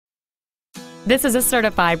This is a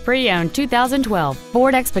certified pre-owned 2012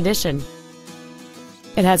 Ford Expedition.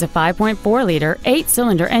 It has a 5.4-liter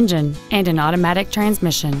 8-cylinder engine and an automatic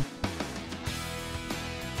transmission.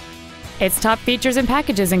 Its top features and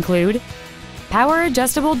packages include power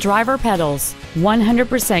adjustable driver pedals,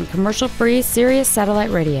 100% commercial-free Sirius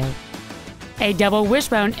satellite radio, a double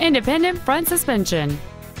wishbone independent front suspension,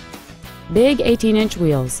 big 18-inch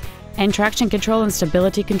wheels, and traction control and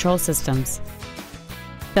stability control systems.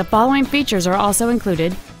 The following features are also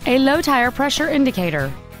included: a low tire pressure indicator,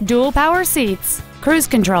 dual power seats, cruise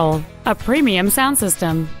control, a premium sound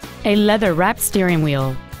system, a leather-wrapped steering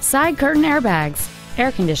wheel, side curtain airbags,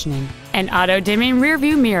 air conditioning, an auto-dimming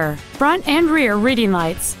rear-view mirror, front and rear reading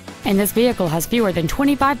lights, and this vehicle has fewer than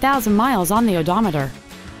 25,000 miles on the odometer.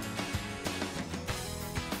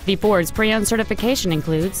 The Ford's pre-owned certification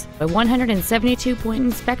includes a 172-point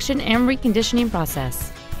inspection and reconditioning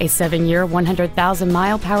process, a 7-year,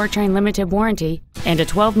 100,000-mile powertrain limited warranty, and a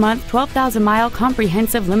 12-month, 12,000-mile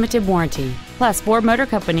comprehensive limited warranty, plus Ford Motor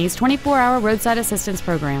Company's 24-hour roadside assistance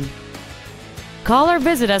program. Call or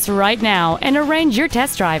visit us right now and arrange your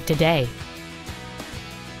test drive today.